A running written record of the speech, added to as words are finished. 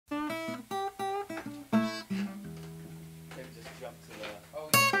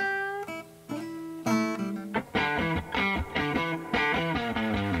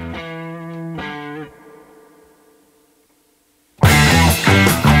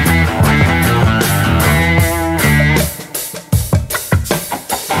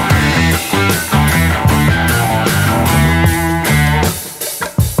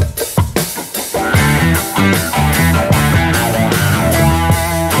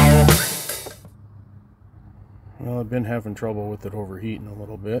I've been having trouble with it overheating a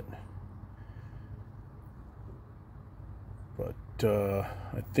little bit. But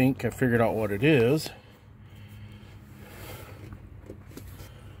I think I figured out what it is.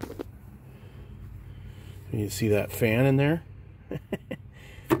 You see that fan in there? I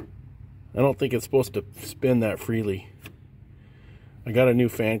don't think it's supposed to spin that freely. I got a new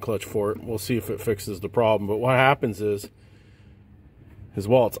fan clutch for it. We'll see if it fixes the problem. But what happens is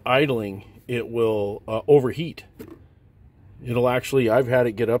while it's idling, it will overheat. It'll actually, I've had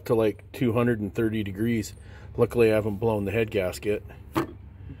it get up to like 230 degrees. Luckily, I haven't blown the head gasket.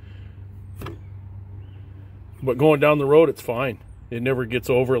 But going down the road, it's fine. It never gets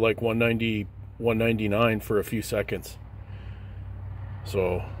over like 190, 199 for a few seconds.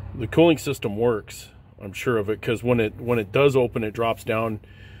 So the cooling system works. I'm sure of it, because when it does open, it drops down,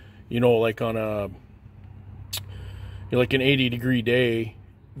 you know, like on a, like an 80-degree day,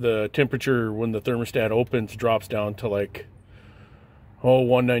 the temperature when the thermostat opens drops down to like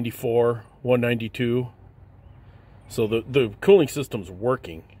 194, 192. So the cooling system's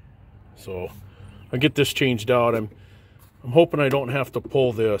working. So I'll get this changed out. I'm hoping I don't have to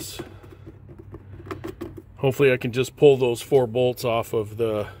pull this. Hopefully I can just pull those 4 bolts off of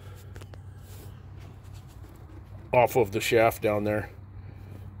the shaft down there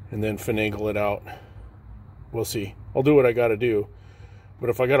and then finagle it out. We'll see. I'll do what I got to do. But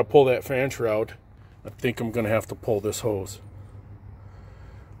if I got to pull that fan shroud, I think I'm going to have to pull this hose.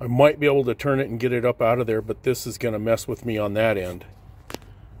 I might be able to turn it and get it up out of there, but this is going to mess with me on that end.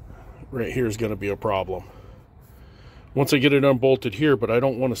 Right here is going to be a problem. Once I get it unbolted here, but I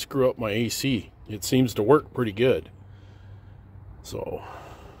don't want to screw up my AC. It seems to work pretty good. So,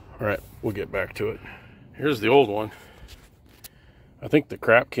 all right, we'll get back to it. Here's the old one. I think the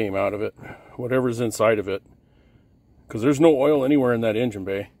crap came out of it, whatever's inside of it, because there's no oil anywhere in that engine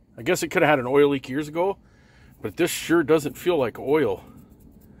bay. I guess it could have had an oil leak years ago, but this sure doesn't feel like oil.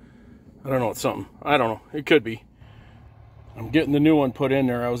 I don't know, it's something. I don't know, it could be. I'm getting the new one put in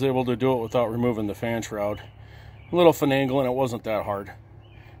there. I was able to do it without removing the fan shroud. A little finagling, it wasn't that hard.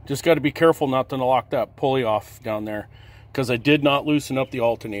 Just got to be careful not to lock that pulley off down there, because I did not loosen up the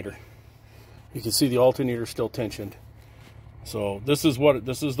alternator. You can see the alternator still tensioned. So this is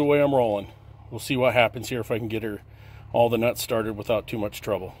the way I'm rolling. We'll see what happens here if I can get all the nuts started without too much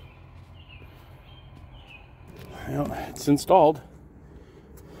trouble. Well, it's installed.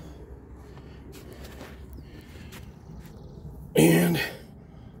 And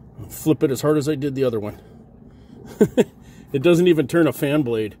I'll flip it as hard as I did the other one. It doesn't even turn a fan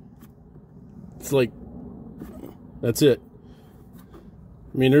blade. It's like, that's it.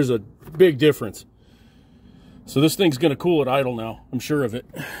 I mean, there's a big difference. So this thing's going to cool at idle now. I'm sure of it.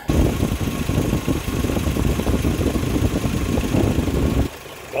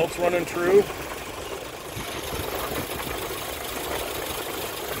 Belt's running true.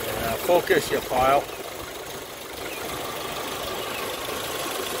 Yeah, focus, you file.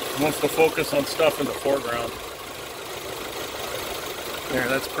 Wants to focus on stuff in the foreground. There,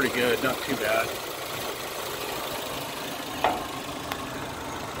 that's pretty good, not too bad.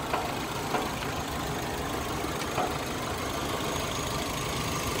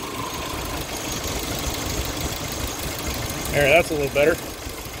 There, that's a little better.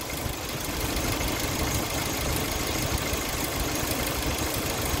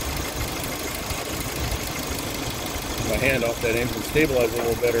 My hand off that engine stabilizer a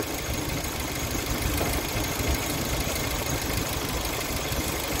little better.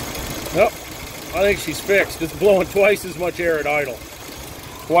 Nope, I think she's fixed. It's blowing twice as much air at idle.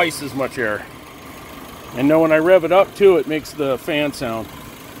 Twice as much air. And now when I rev it up too, it makes the fan sound.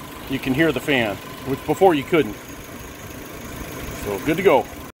 You can hear the fan, which before you couldn't. So good to go.